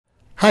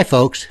Hi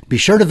folks, be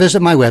sure to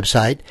visit my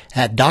website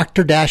at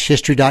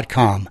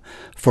dr-history.com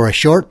for a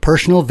short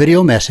personal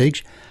video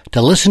message,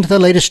 to listen to the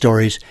latest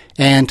stories,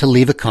 and to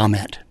leave a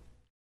comment.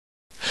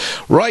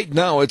 Right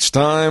now it's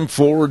time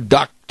for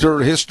Dr.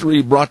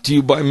 History, brought to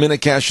you by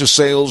Mini-Cash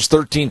Sales,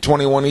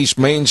 1321 East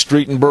Main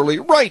Street in Burley,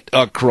 right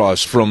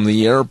across from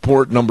the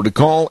airport. Number to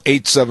call,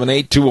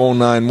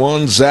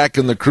 878-2091. Zach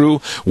and the crew,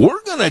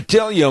 we're going to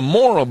tell you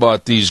more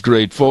about these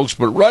great folks,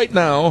 but right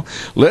now,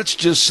 let's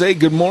just say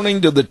good morning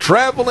to the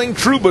traveling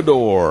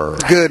troubadour.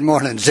 Good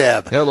morning,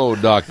 Zeb. Hello,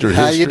 Dr. History.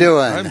 How you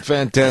doing? I'm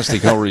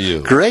fantastic. How are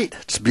you? Great.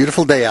 It's a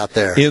beautiful day out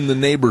there. In the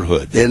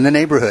neighborhood. In the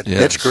neighborhood.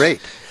 Yes. It's great.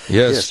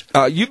 Yes.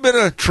 You've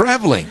been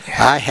traveling.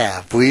 I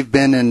have. We've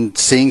been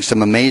seeing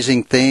some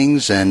amazing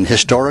things and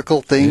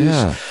historical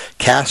things,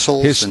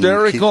 castles.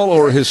 Hysterical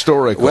or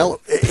historical?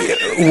 Well,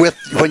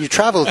 when you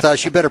travel with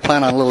us, you better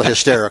plan on a little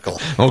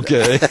hysterical.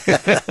 Okay.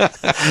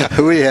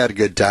 We had a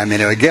good time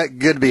anyway. Good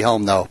to be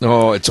home, though.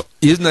 Oh,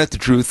 isn't that the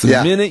truth?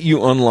 The minute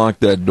you unlock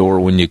that door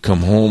when you come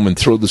home and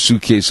throw the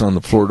suitcase on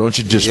the floor, don't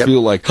you just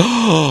feel like,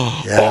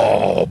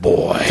 oh,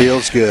 boy.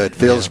 Feels good.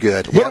 Feels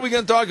good. What are we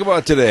going to talk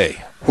about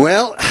today?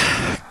 Well,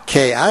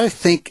 okay, I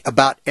think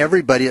about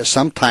everybody at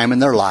some time in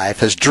their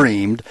life has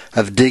dreamed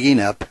of digging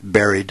up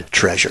buried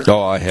treasure.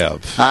 Oh, I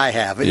have. I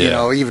have. Yeah. You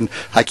know, even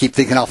I keep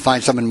thinking I'll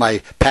find some in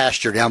my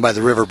pasture down by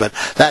the river, but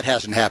that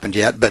hasn't happened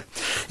yet. But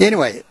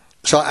anyway,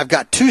 so I've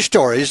got two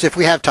stories. If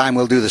we have time,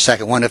 we'll do the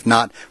second one. If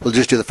not, we'll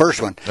just do the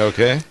first one.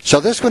 Okay. So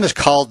this one is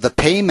called The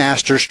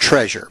Paymaster's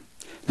Treasure.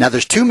 Now,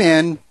 there's two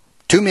men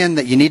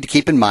that you need to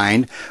keep in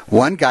mind.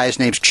 One guy's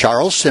name's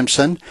Charles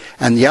Simpson,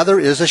 and the other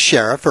is a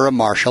sheriff or a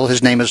marshal.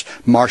 His name is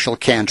Marshal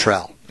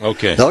Cantrell.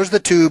 Okay. Those are the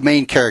two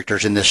main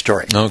characters in this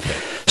story. Okay.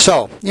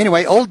 So,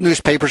 anyway, old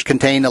newspapers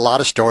contain a lot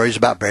of stories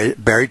about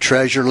buried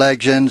treasure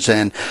legends,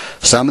 and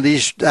some of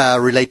these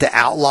relate to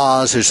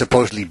outlaws who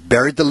supposedly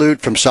buried the loot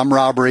from some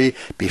robbery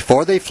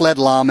before they fled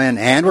lawmen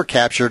and were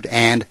captured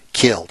and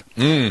killed.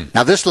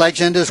 Now, this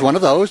legend is one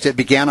of those. It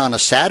began on a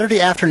Saturday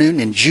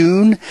afternoon in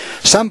June,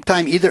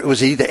 sometime it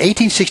was either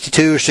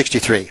 1862 or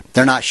 63.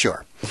 They're not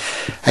sure.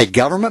 A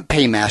government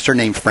paymaster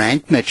named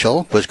Frank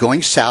Mitchell was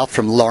going south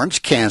from Lawrence,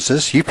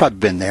 Kansas. You've probably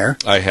been there.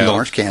 I have.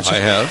 Lawrence, Kansas. I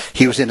have.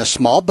 He was in a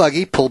small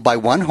buggy pulled by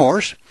one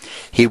horse.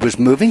 He was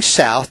moving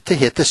south to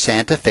hit the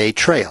Santa Fe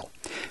Trail,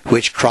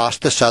 which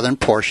crossed the southern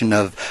portion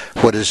of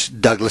what is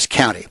Douglas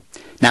County.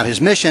 Now,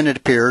 his mission, it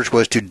appears,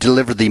 was to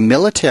deliver the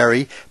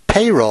military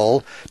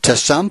payroll to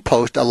some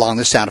post along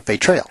the Santa Fe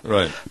Trail.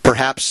 Right.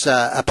 Perhaps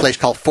a place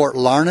called Fort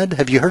Larned.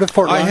 Have you heard of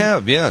Fort Larned? I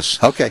have, yes.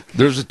 Okay.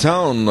 There's a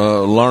town,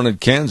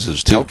 Larned,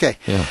 Kansas, too. Okay.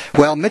 Yeah.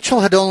 Well,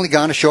 Mitchell had only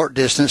gone a short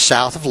distance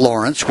south of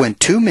Lawrence when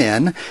two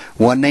men,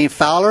 one named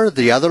Fowler,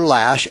 the other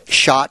Lash,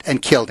 shot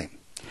and killed him.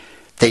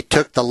 They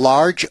took the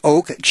large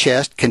oak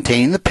chest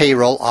containing the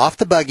payroll off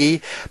the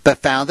buggy, but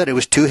found that it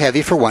was too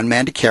heavy for one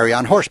man to carry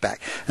on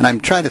horseback. And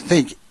I'm trying to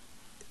think,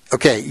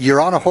 okay, you're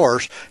on a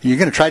horse, and you're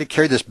going to try to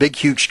carry this big,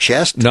 huge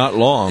chest? Not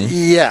long.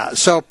 Yeah.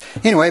 So,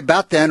 anyway,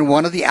 about then,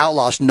 one of the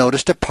outlaws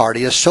noticed a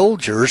party of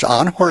soldiers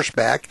on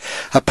horseback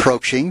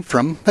approaching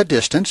from a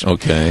distance.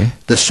 Okay.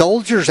 The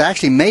soldiers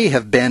actually may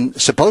have been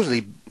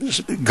supposedly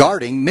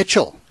guarding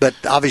Mitchell, but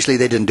obviously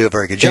they didn't do a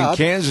very good job. In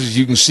Kansas,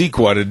 you can see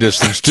quite a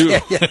distance, too.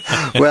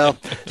 Yeah. Well,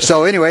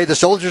 so anyway, the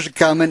soldiers are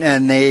coming,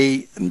 and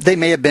they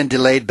may have been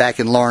delayed back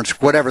in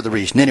Lawrence, whatever the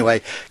reason.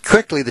 Anyway,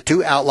 quickly, the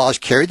two outlaws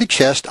carried the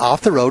chest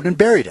off the road and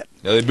buried it.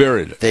 Yeah, they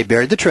buried it. They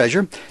buried the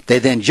treasure. They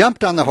then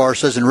jumped on the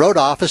horses and rode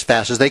off as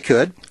fast as they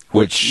could.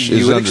 Which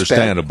is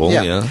understandable,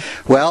 yeah.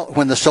 Well,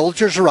 when the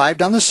soldiers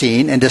arrived on the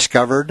scene and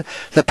discovered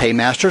the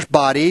paymaster's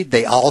body,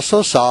 they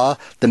also saw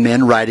the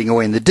men riding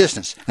away in the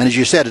distance. And as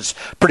you said, it's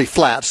pretty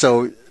flat,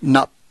 so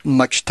not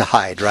much to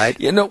hide, right?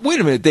 Yeah, no, wait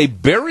a minute. They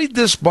buried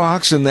this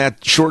box in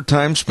that short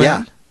time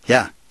span?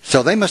 Yeah.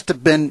 So they must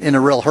have been in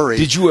a real hurry.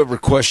 Did you ever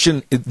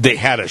question they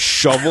had a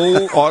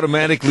shovel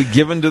automatically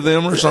given to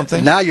them or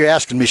something? Now you're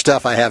asking me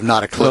stuff I have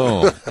not a clue.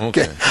 Oh,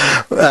 okay.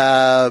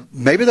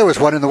 Maybe there was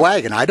one in the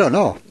wagon. I don't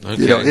know.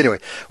 Okay. Anyway,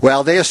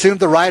 well, they assumed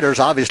the riders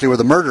obviously were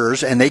the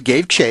murderers, and they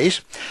gave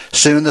chase.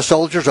 Soon the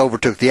soldiers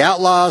overtook the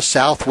outlaws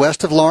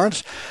southwest of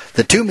Lawrence.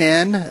 The two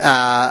men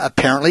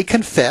apparently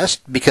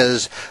confessed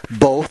because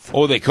both...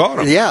 Oh, they caught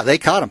him. Yeah, they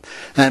caught him.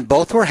 And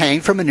both were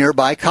hanged from a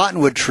nearby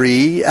cottonwood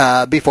tree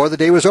before the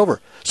day was over.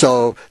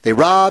 So they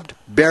robbed,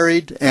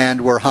 buried,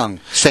 and were hung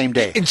same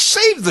day. It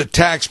saved the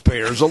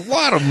taxpayers a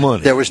lot of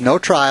money. There was no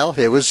trial.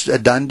 It was a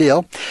done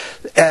deal.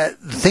 The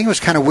thing was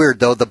kind of weird,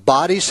 though. The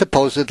bodies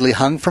supposedly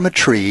hung from a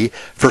tree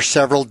for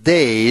several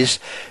days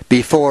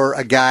before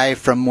a guy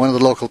from one of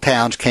the local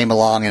towns came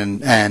along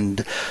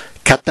and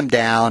cut them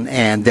down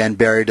and then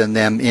buried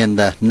them in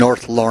the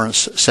North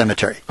Lawrence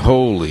Cemetery.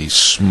 Holy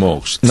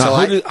smokes.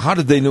 Now, how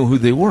did they know who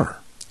they were?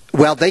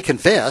 Well, they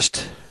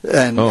confessed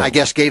and I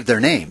guess gave their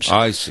names.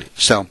 I see.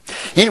 So,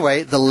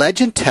 anyway, the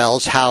legend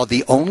tells how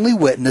the only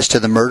witness to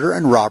the murder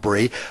and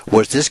robbery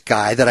was this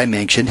guy that I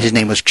mentioned. His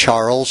name was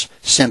Charles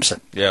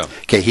Simpson. Yeah.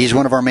 Okay, he's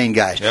one of our main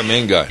guys. Yeah,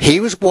 main guy.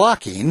 He was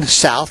walking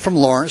south from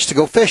Lawrence to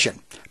go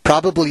fishing,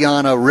 probably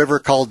on a river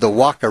called the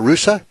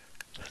Wakarusa.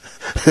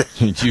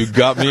 You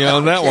got me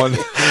on that one.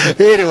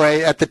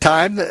 Anyway, at the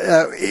time,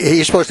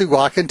 he's supposed to be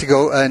walking to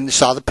go and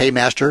saw the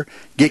paymaster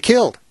get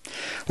killed.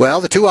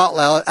 Well, the two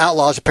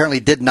outlaws apparently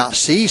did not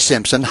see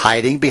Simpson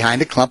hiding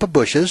behind a clump of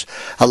bushes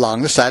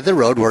along the side of the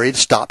road where he'd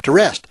stopped to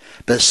rest.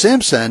 But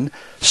Simpson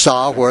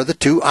saw where the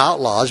two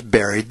outlaws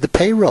buried the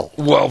payroll.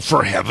 Well,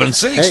 for heaven's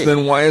sakes,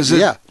 then why is it?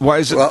 Yeah. Why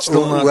is it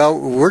still not? Well,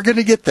 we're going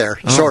to get there,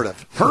 sort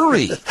of.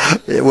 Hurry.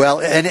 Well,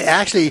 and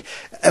actually,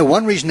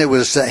 one reason it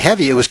was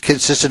heavy, it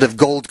consisted of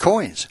gold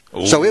coins.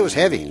 Ooh. So it was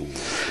heavy.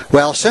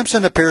 Well,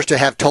 Simpson appears to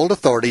have told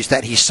authorities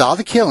that he saw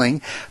the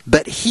killing,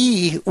 but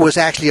he was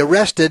actually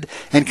arrested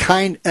and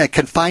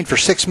confined for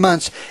 6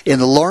 months in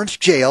the Lawrence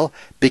jail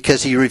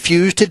because he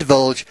refused to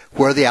divulge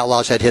where the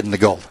outlaws had hidden the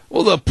gold.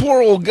 Well, the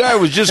poor old guy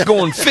was just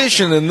going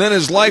fishing, and then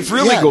his life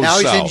really goes now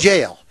south. He's in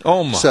jail.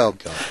 Oh, my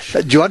gosh.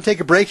 Do you want to take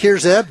a break here,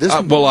 Zeb?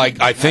 Well,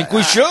 I think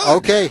we should.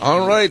 Okay.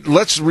 All right.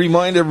 Let's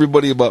remind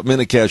everybody about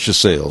Mini-Cash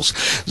Sales.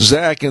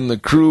 Zach and the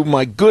crew,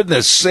 my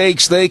goodness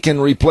sakes, they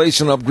can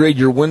replace and upgrade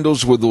your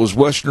windows with those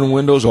Western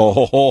windows.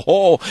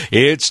 Oh,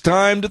 it's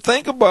time to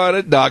think about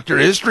it. Dr.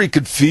 History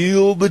could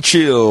feel the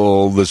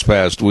chill this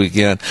past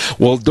weekend.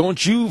 Well,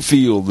 don't you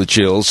feel the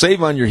chill?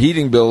 Save on your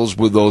heating bills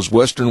with those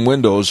Western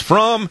windows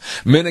from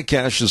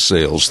Mini-Cash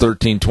Sales,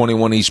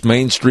 1321 East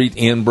Main Street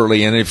in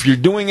Burley. And if you're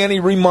doing any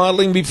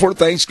remodeling before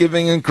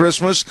Thanksgiving and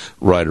Christmas,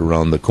 right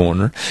around the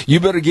corner, you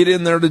better get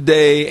in there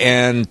today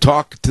and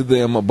talk to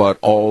them about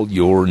all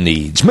your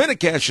needs.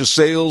 Mini-Cash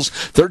Sales,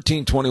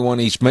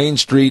 1321 East Main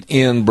Street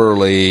in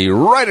Burley,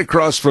 right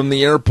across from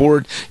the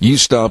airport. You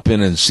stop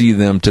in and see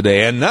them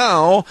today. And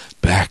now,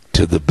 back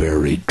to the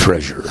buried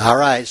treasure. All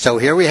right, so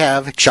here we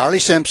have Charlie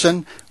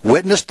Simpson,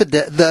 witnessed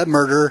the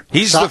murder.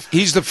 He's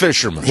the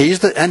fisherman.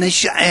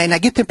 And I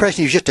get the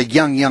impression he's just a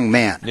young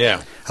man.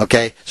 Yeah.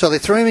 Okay, so they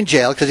threw him in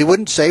jail because he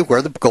wouldn't say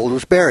where the gold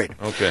was buried.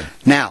 Okay.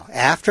 Now,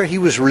 after he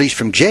was released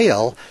from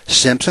jail,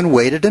 Simpson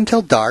waited until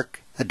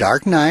a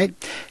dark night,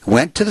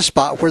 went to the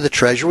spot where the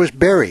treasure was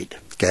buried.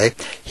 Okay,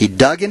 he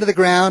dug into the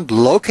ground,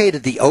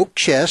 located the oak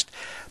chest,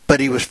 but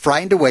he was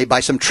frightened away by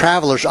some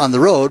travelers on the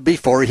road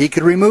before he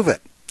could remove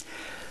it.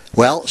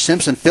 Well,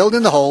 Simpson filled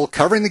in the hole,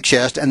 covering the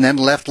chest, and then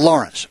left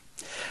Lawrence.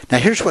 Now,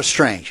 here's what's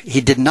strange. He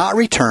did not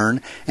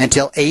return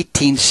until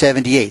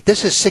 1878.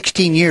 This is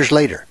 16 years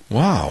later.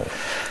 Wow.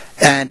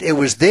 And it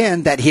was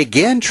then that he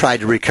again tried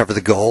to recover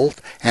the gold,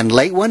 and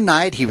late one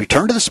night he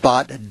returned to the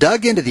spot,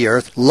 dug into the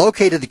earth,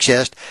 located the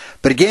chest,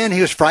 but again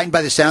he was frightened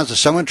by the sounds of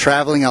someone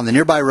traveling on the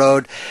nearby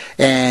road,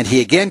 and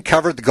he again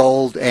covered the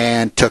gold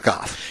and took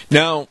off.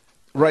 Now,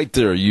 right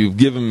there, you've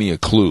given me a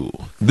clue.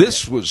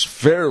 This was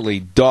fairly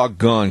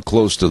doggone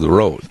close to the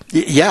road.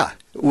 Yeah.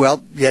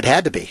 Well, it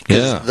had to be,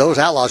 because those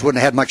outlaws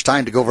wouldn't have had much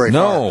time to go very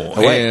far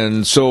away.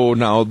 And so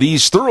now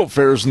these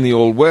thoroughfares in the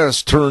Old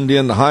West turned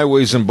into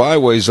highways and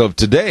byways of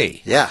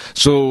today. Yeah.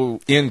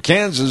 So in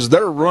Kansas,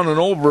 they're running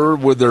over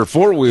with their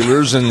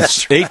four-wheelers and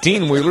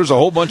 18-wheelers a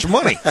whole bunch of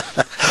money.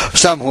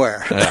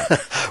 Somewhere. Yeah.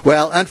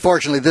 Well,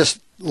 unfortunately, this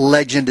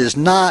legend is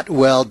not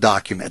well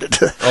documented.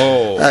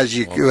 Oh.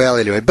 Well,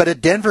 anyway. But a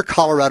Denver,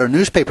 Colorado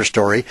newspaper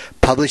story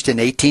published in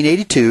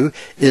 1882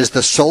 is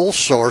the sole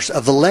source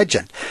of the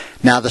legend.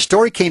 Now, the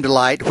story came to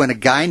light when a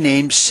guy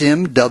named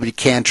Sim W.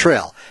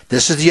 Cantrell,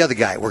 this is the other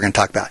guy we're going to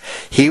talk about.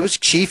 He was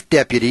Chief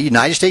Deputy,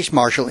 United States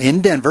Marshal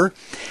in Denver,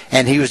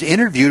 and he was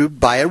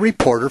interviewed by a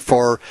reporter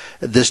for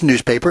this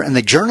newspaper, and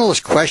the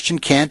journalist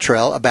questioned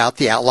Cantrell about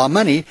the outlaw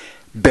money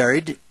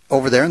buried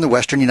over there in the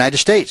western United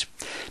States.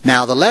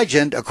 Now, the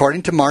legend,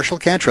 according to Marshal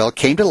Cantrell,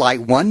 came to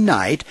light one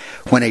night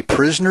when a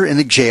prisoner in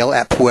the jail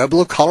at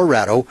Pueblo,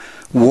 Colorado,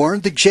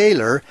 warned the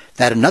jailer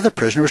that another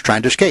prisoner was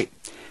trying to escape.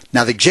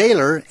 Now, the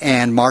jailer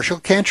and Marshal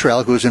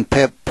Cantrell, who was in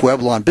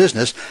Pueblo on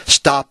business,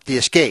 stopped the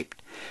escape.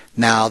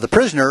 Now, the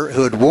prisoner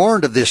who had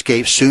warned of the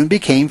escape soon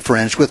became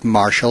friends with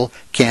Marshal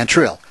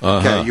Cantrell.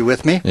 Okay, are you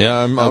with me?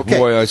 Yeah,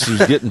 boy, this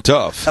is getting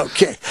tough.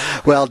 Okay.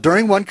 Well,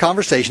 during one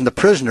conversation, the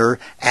prisoner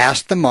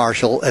asked the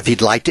marshal if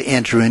he'd like to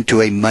enter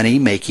into a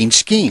money-making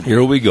scheme.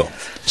 Here we go.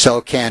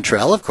 So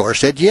Cantrell, of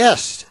course, said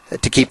yes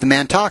to keep the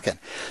man talking.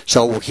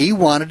 So he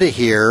wanted to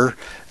hear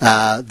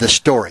the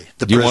story.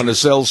 Do you want to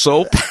sell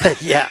soap?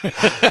 Yeah.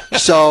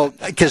 So,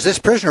 because this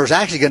prisoner was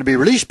actually going to be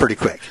released pretty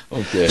quick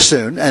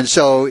soon. And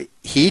so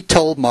he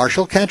told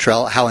Marshal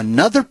Cantrell how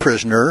another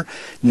prisoner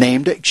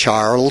named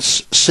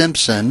Charles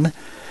Simpson,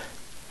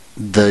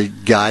 the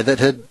guy that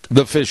had...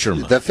 The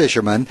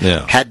fisherman.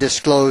 Had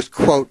disclosed,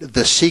 quote,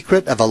 the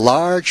secret of a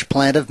large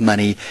plant of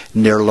money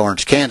near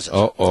Lawrence, Kansas.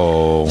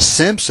 Uh-oh.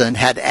 Simpson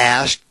had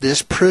asked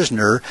this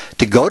prisoner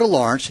to go to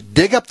Lawrence,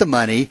 dig up the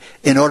money,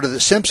 in order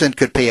that Simpson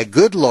could pay a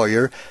good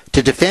lawyer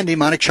to defend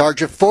him on a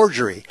charge of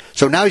forgery.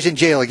 So now he's in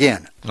jail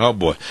again. Oh,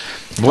 boy.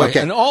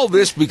 Okay. And all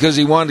this because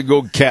he wanted to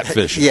go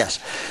catfishing. Yes.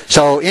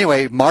 So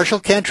anyway, Marshal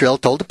Cantrell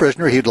told the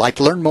prisoner he'd like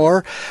to learn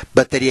more,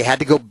 but that he had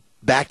to go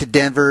back to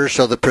Denver,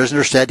 so the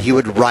prisoner said he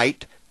would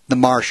write the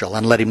marshal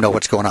and let him know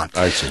what's going on.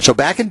 I see. So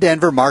back in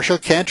Denver, Marshal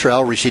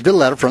Cantrell received a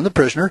letter from the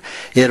prisoner.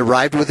 It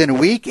arrived within a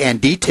week and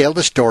detailed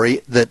the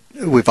story that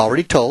we've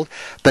already told,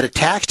 but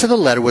attached to the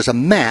letter was a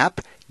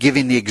map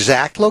giving the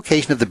exact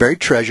location of the buried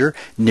treasure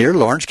near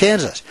Lawrence,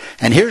 Kansas.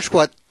 And here's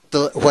what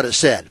it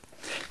said.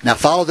 Now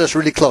follow this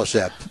really close,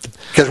 Eb,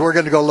 because we're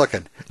going to go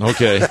looking.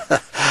 Okay.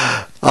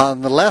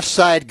 On the left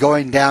side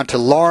going down to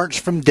Lawrence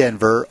from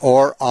Denver,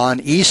 or on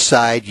east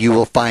side, you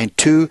will find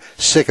 2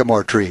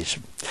 sycamore trees.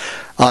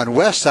 On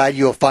west side,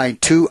 you will find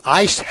 2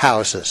 ice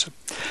houses.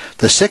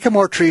 The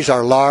sycamore trees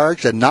are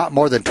large and not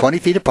more than 20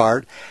 feet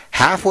apart.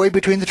 Halfway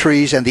between the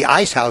trees and the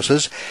ice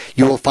houses,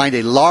 you will find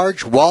a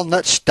large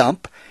walnut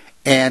stump,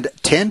 and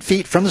 10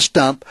 feet from the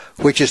stump,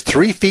 which is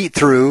 3 feet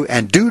through,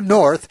 and due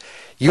north,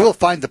 you will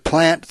find the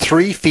plant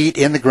 3 feet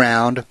in the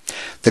ground.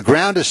 The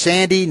ground is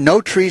sandy,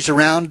 no trees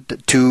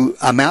around to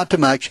amount to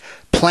much.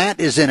 Plant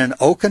is in an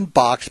oaken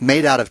box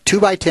made out of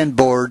 2x10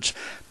 boards,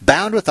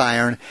 bound with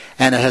iron,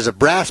 and it has a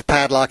brass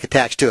padlock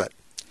attached to it.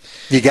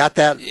 You got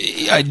that?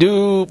 I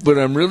do, but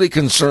I'm really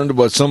concerned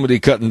about somebody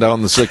cutting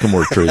down the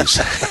sycamore trees.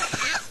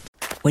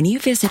 When you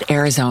visit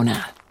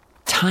Arizona,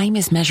 time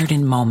is measured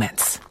in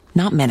moments,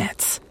 not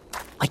minutes.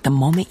 Like the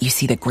moment you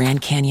see the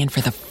Grand Canyon for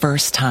the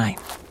first time.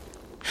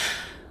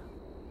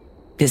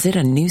 Visit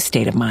a new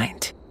state of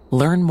mind.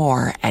 Learn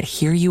more at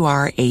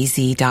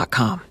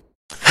hereyouareaz.com.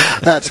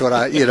 That's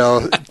what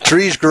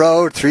trees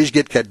grow, trees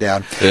get cut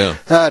down. Yeah.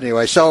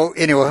 Anyway,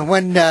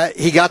 when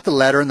he got the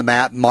letter and the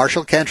map,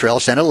 Marshal Cantrell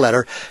sent a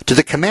letter to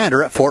the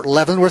commander at Fort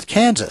Leavenworth,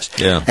 Kansas.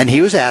 Yeah. And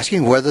he was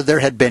asking whether there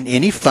had been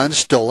any funds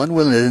stolen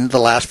within the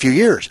last few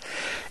years.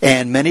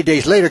 And many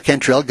days later,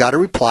 Cantrell got a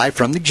reply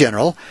from the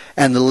general,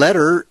 and the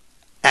letter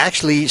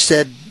actually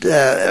said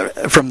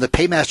from the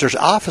paymaster's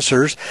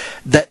officers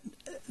that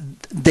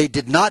they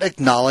did not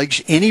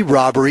acknowledge any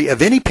robbery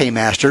of any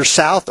paymaster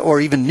south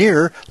or even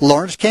near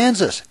Lawrence,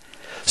 Kansas.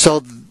 So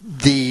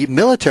the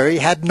military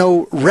had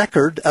no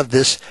record of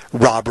this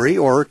robbery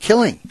or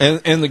killing.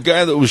 And the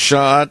guy that was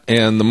shot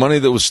and the money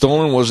that was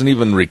stolen wasn't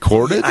even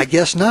recorded? I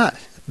guess not.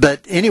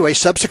 But anyway,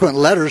 subsequent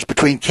letters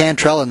between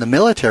Cantrell and the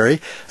military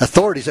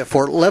authorities at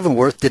Fort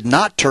Leavenworth did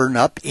not turn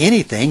up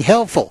anything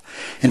helpful.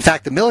 In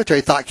fact, the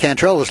military thought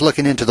Cantrell was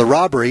looking into the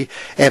robbery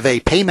of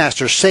a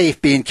paymaster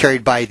safe being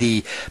carried by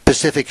the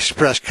Pacific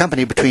Express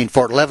Company between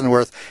Fort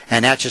Leavenworth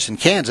and Atchison,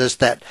 Kansas.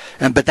 But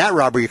that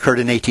robbery occurred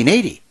in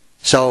 1880.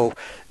 So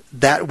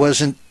that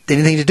wasn't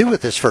anything to do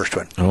with this first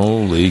one.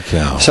 Holy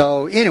cow.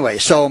 So anyway,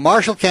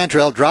 Marshal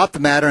Cantrell dropped the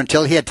matter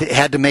until he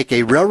had to make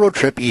a railroad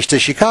trip east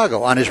of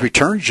Chicago. On his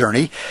return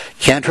journey,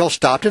 Cantrell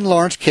stopped in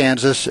Lawrence,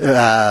 Kansas.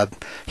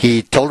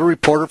 He told a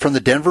reporter from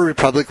the Denver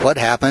Republic what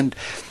happened,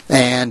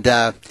 and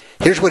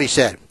here's what he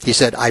said. He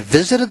said, I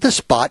visited the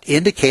spot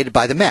indicated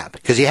by the map,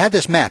 because he had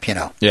this map,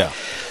 Yeah.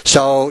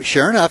 So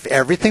sure enough,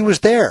 everything was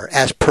there,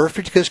 as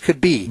perfect as could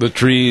be. The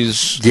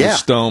trees, the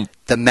stump.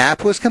 The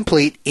map was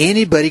complete.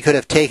 Anybody could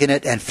have taken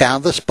it and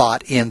found the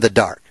spot in the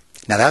dark.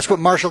 Now, that's what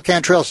Marshal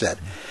Cantrell said.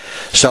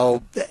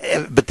 So,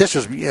 but this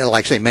was,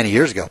 like I say, many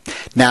years ago.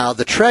 Now,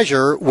 the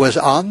treasure was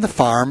on the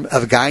farm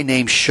of a guy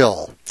named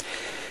Shull.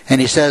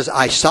 And he says,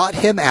 I sought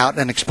him out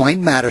and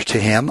explained matters to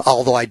him,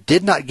 although I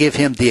did not give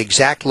him the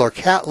exact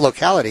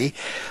locality.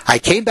 I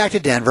came back to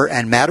Denver,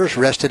 and matters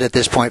rested at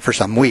this point for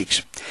some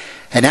weeks.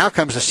 And now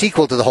comes the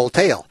sequel to the whole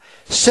tale.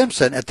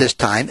 Simpson, at this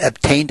time,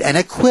 obtained an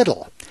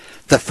acquittal.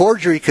 The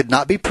forgery could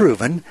not be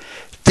proven,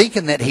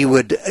 thinking that he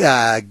would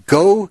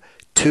go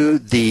to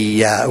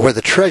the where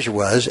the treasure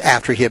was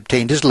after he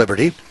obtained his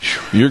liberty.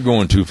 You're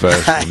going too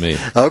fast for me.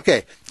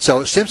 Okay,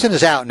 so Simpson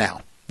is out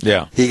now.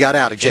 Yeah. He got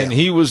out of jail. And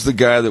he was the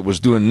guy that was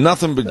doing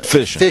nothing but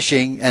fishing.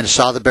 Fishing and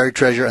saw the buried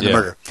treasure and the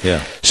murder.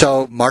 Yeah.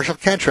 So Marshal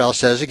Cantrell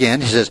says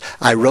again, he says,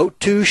 I wrote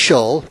to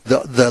Shull,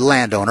 the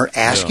landowner,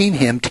 asking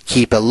him to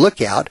keep a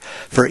lookout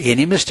for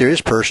any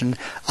mysterious person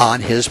on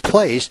his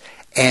place,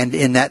 and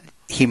in that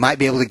he might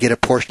be able to get a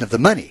portion of the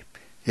money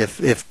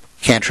if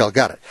Cantrell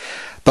got it.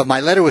 But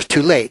my letter was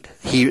too late.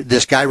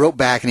 This guy wrote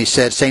back and he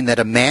said, saying that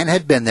a man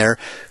had been there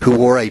who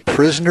wore a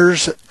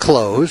prisoner's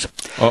clothes,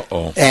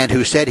 and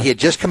who said he had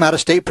just come out of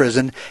state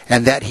prison,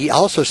 and that he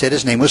also said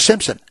his name was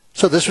Simpson.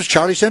 So this was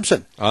Charlie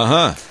Simpson.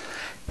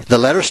 The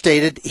letter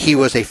stated he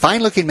was a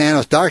fine-looking man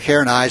with dark hair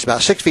and eyes,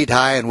 about 6 feet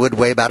high, and would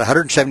weigh about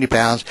 170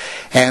 pounds,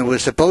 and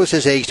would suppose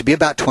his age to be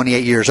about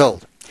 28 years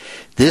old.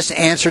 This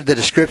answered the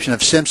description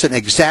of Simpson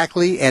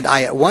exactly, and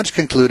I at once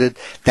concluded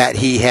that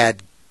he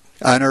had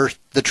unearthed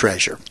the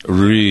treasure.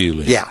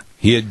 Really? Yeah.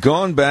 He had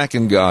gone back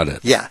and got it.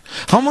 Yeah.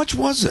 How much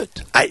was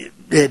it?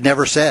 It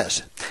never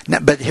says. Now,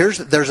 but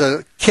there's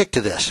a kick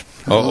to this.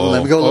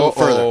 Let me go a little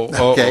further.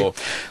 Okay.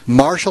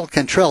 Marshal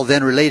Cantrell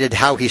then related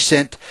how he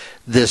sent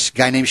this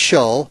guy named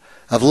Shull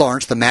of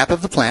Lawrence the map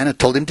of the plan and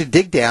told him to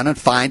dig down and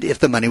find if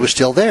the money was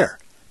still there,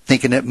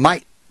 thinking it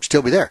might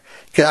still be there.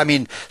 I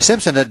mean,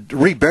 Simpson had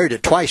reburied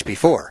it twice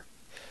before.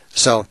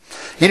 So,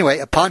 anyway,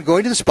 upon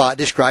going to the spot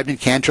described in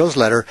Cantrell's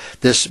letter,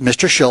 this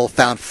Mr. Shull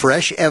found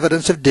fresh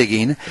evidence of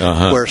digging.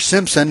 Where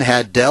Simpson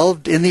had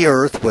delved in the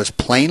earth was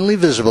plainly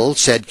visible,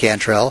 said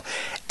Cantrell,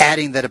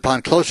 adding that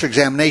upon closer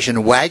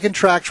examination, wagon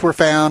tracks were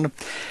found,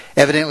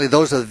 evidently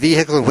those of the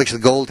vehicle in which the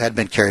gold had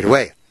been carried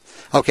away.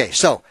 Okay,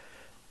 so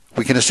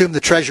we can assume the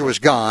treasure was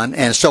gone,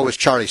 and so was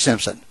Charlie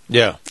Simpson.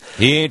 Yeah,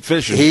 he ain't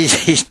fishing.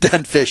 He's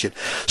done fishing.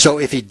 So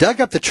if he dug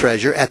up the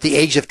treasure at the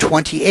age of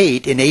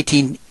 28 in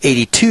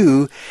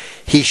 1882,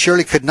 he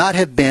surely could not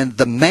have been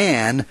the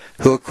man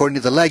who, according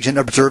to the legend,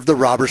 observed the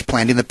robbers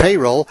planting the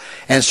payroll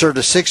and served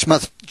a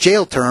 6-month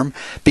jail term,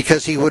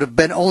 because he would have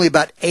been only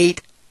about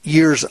 8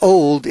 years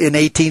old in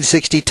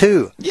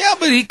 1862. Yeah,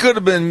 but he could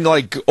have been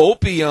like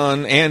Opie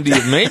on Andy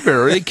of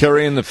Mayberry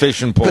carrying the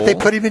fishing pole. But they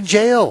put him in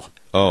jail.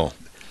 Oh.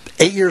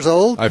 8 years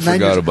old? I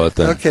forgot about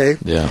that. Okay.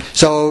 Yeah.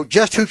 So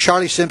just who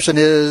Charlie Simpson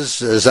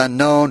is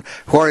unknown.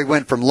 Where he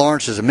went from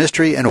Lawrence is a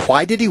mystery. And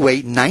why did he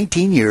wait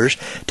 19 years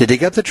to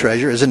dig up the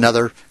treasure is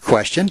another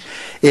question.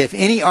 If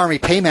any Army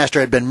paymaster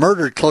had been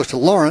murdered close to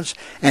Lawrence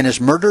and his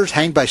murderers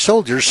hanged by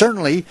soldiers,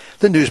 certainly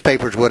the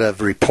newspapers would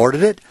have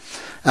reported it.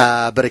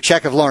 But a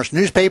check of Lawrence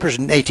newspapers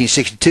in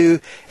 1862,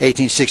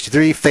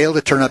 1863 failed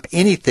to turn up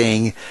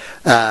anything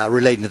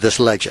relating to this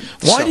legend.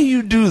 Why do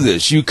you do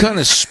this? You kind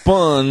of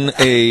spin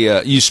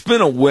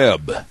a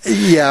web.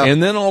 Yeah.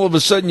 And then all of a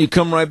sudden you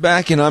come right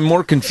back, and I'm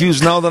more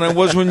confused now than I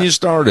was when you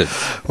started.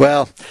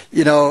 Well,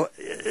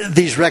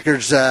 these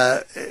records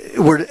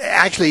were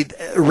actually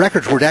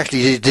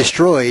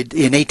destroyed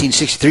in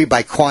 1863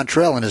 by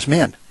Quantrell and his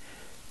men.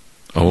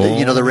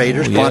 Oh, the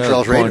Raiders,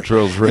 Quantrell's Raiders,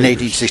 in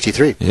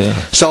 1863. Yeah.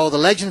 So the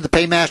legend of the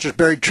Paymaster's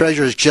buried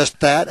treasure is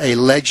just that, a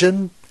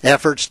legend.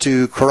 Efforts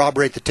to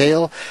corroborate the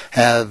tale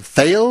have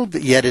failed,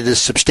 yet it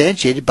is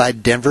substantiated by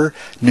Denver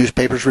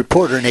newspaper's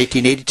reporter in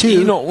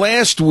 1882.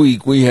 Last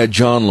week we had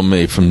John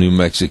LeMay from New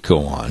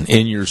Mexico on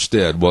in your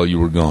stead while you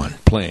were gone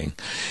playing.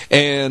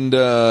 And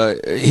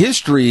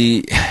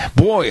history,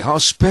 boy, how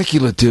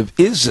speculative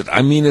is it?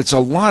 I mean, it's a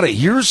lot of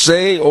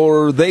hearsay,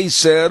 or they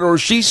said, or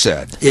she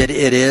said. It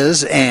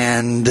is,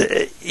 and,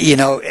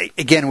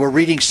 again, we're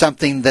reading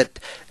something that,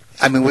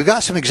 we've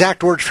got some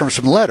exact words from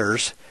some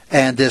letters,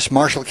 and this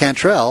Marshall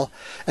Cantrell,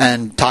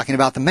 and talking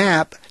about the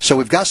map. So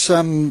we've got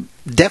some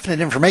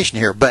definite information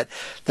here, but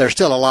there's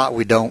still a lot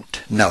we don't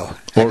know.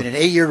 An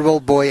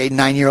 8-year-old boy,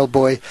 9-year-old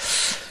boy.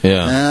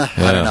 Yeah.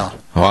 I don't know.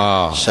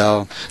 Wow.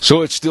 So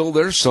it's still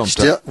there's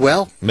something.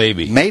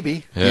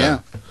 Maybe.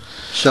 Yeah.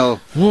 So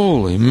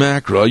holy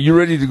mackerel! Are you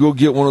ready to go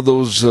get one of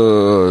those?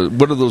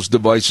 What are those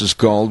devices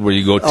called where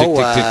you go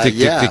tick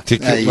tick tick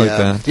tick like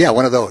that? Yeah,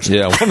 one of those.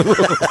 Yeah, one of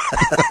those.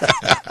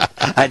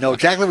 I know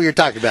exactly what you're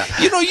talking about.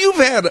 You've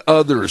had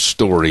other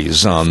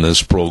stories on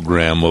this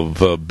program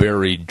of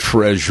buried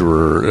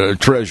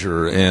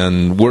treasure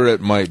and where it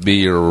might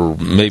be or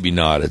maybe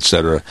not,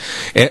 etc.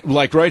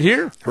 Like right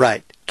here,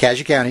 right?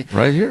 Cassia County,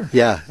 right here.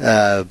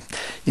 Yeah,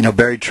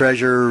 buried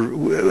treasure.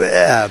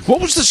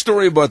 What was the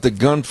story about the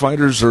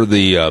gunfighters or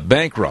the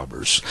bank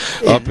robbers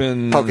up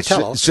in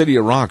Pocatello, City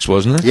of Rocks,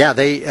 wasn't it? Yeah,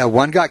 they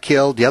one got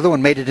killed, the other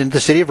one made it into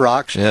the City of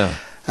Rocks. Yeah,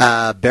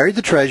 buried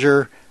the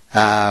treasure.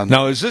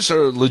 Now, is this a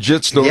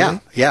legit story?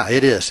 Yeah,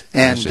 it is.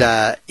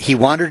 And he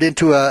wandered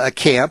into a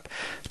camp,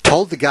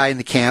 told the guy in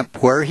the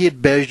camp where he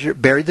had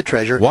buried the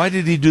treasure. Why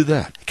did he do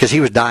that? Because he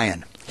was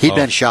dying. He'd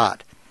been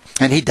shot.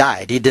 And he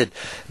died. He did.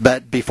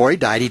 But before he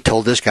died, he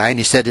told this guy, and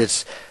he said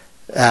it's,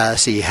 how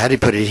did he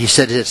put it? He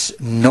said it's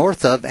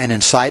north of and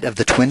in sight of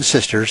the Twin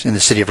Sisters in the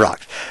City of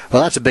Rocks.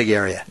 Well, that's a big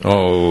area.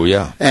 Oh,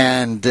 yeah.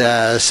 And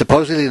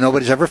supposedly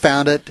nobody's ever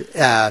found it.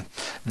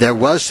 There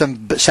was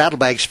some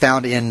saddlebags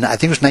found in, I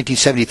think it was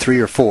 1973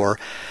 or 4,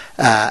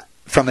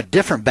 from a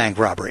different bank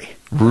robbery.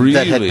 Really?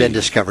 That had been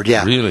discovered,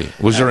 yeah. Really?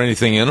 Was there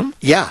anything in them?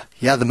 Yeah,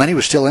 the money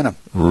was still in them.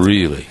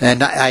 Really?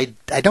 And I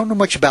don't know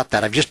much about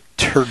that. I've just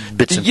heard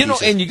bits and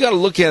pieces. And you got to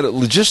look at it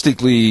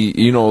logistically.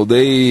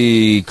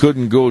 They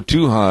couldn't go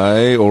too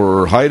high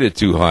or hide it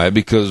too high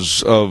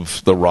because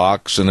of the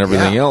rocks and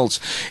everything else,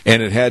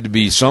 and it had to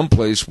be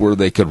someplace where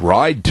they could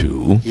ride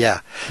to.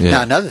 Yeah.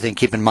 Now, another thing,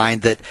 keep in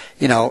mind that,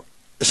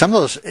 some of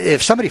those,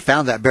 if somebody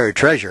found that buried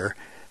treasure,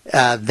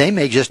 they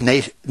may just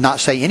not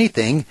say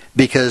anything,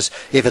 because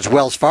if it's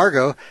Wells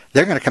Fargo,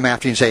 they're going to come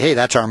after you and say, hey,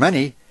 that's our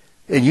money,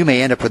 and you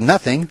may end up with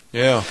nothing.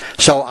 Yeah.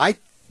 So I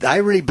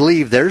really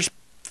believe there's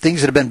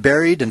things that have been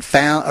buried and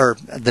found, or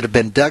that have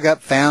been dug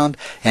up, found,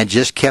 and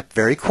just kept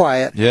very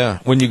quiet. Yeah.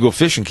 When you go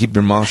fishing, keep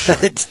your mouth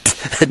shut.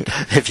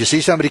 If you see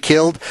somebody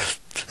killed,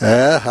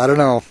 I don't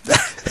know.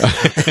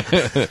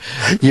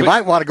 You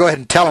might want to go ahead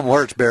and tell them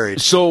where it's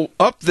buried. So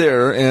up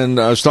there, and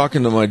I was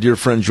talking to my dear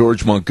friend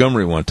George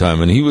Montgomery one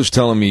time, and he was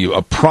telling me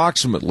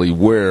approximately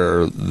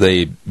where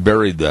they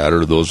buried that,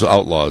 or those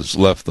outlaws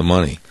left the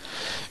money.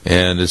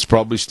 And it's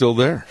probably still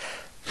there.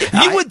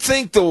 You would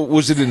think, though,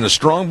 was it in a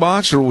strong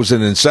box, or was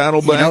it in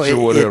saddlebags, or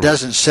whatever? It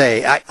doesn't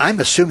say. I'm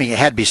assuming it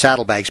had to be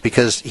saddlebags,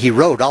 because he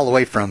rode all the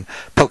way from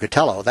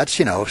Pocatello. That's,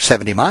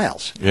 70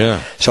 miles.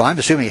 Yeah. So I'm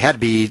assuming it had to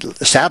be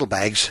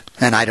saddlebags,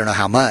 and I don't know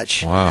how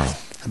much. Wow.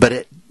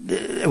 But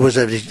it was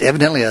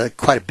evidently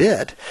quite a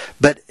bit.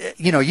 But,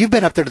 you've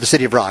been up there to the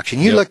City of Rocks,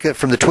 and you look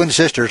from the Twin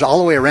Sisters all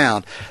the way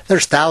around,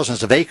 there's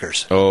thousands of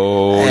acres.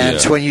 Oh,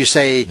 and so when you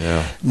say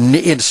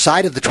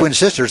inside of the Twin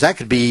Sisters, that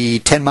could be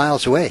 10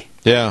 miles away.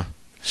 Yeah.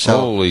 So,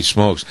 holy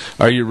smokes!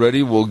 Are you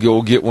ready? We'll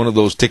go get one of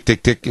those tick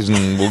tick ticks,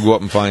 and we'll go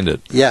up and find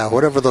it. yeah,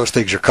 whatever those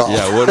things are called.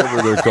 Yeah,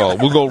 whatever they're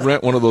called. We'll go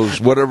rent one of those,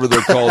 whatever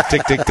they're called.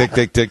 Tick tick tick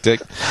tick tick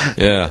tick.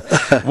 Yeah.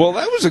 Well,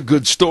 that was a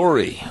good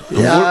story.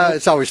 Yeah,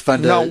 it's always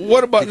fun to. Now,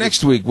 what about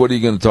next week? What are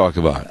you going to talk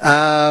about?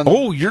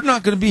 You're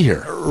not going to be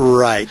here.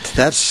 Right.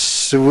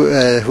 That's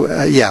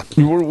yeah.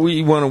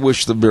 We want to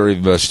wish the very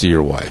best to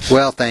your wife.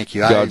 Well, thank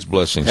you. God's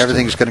blessings.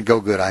 Everything's going to go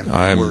good.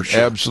 I'm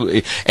sure.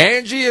 Absolutely.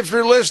 Angie, if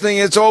you're listening,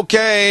 it's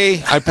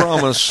okay. I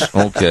promise.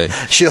 Okay.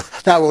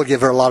 That will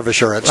give her a lot of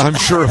assurance. I'm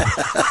sure.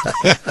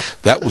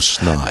 That was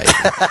snide.